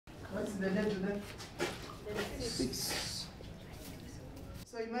is the net to them? 6.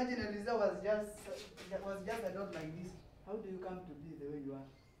 So imagine Eliza was just a dot like this. How do you come to be the way you are?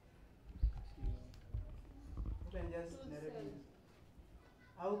 You can just narrate this.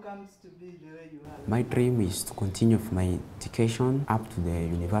 How comes to be the way you are? My dream is to continue my education up to the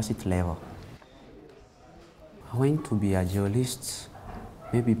university level. I want to be a geologist.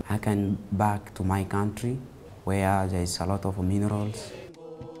 Maybe I can back to my country where there is a lot of minerals.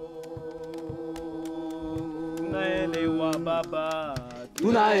 Tunaelewa baba,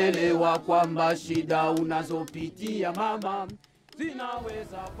 tunaelewa kwamba shida unazopitia mama.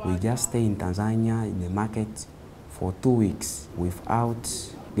 We just stay in Tanzania in the market for 2 weeks without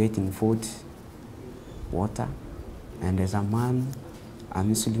getting food, water. And there's a man, a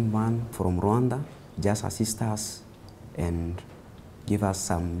Muslim man from Rwanda, just assist us and give us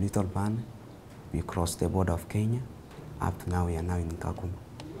some little money. We crossed the border of Kenya. Up to now, we are now in Kakuma.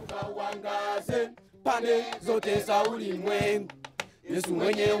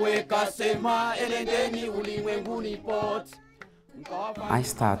 I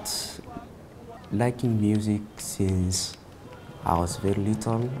start liking music since I was very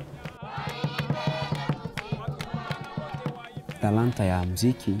little. Talanta ya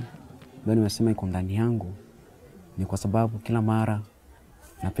muziki ndio nimesema iko ndani yangu ni kwa sababu kila mara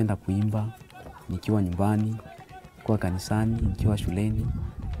napenda kuimba nikiwa nyumbani, kwa kanisani, nikiwa shuleni,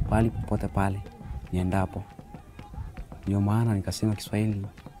 pale popote pale niendapo. Ndio maana nikasema Kiswahili,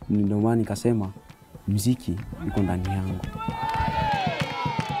 ndio maana nikasema muziki iko ndani yangu.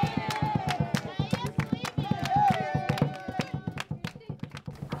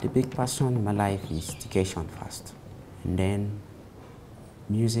 The big passion in my life is education first, and then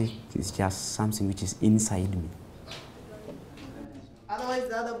music is just something which is inside me. Otherwise,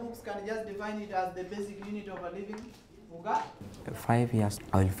 the other books can just define it as the basic unit of a living. Okay? 5 years,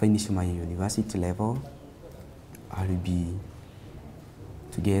 I will finish my university level. I will be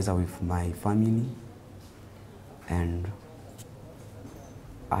together with my family, and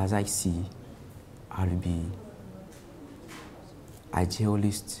as I see, I will be a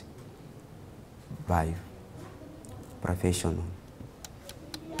geologist by profession.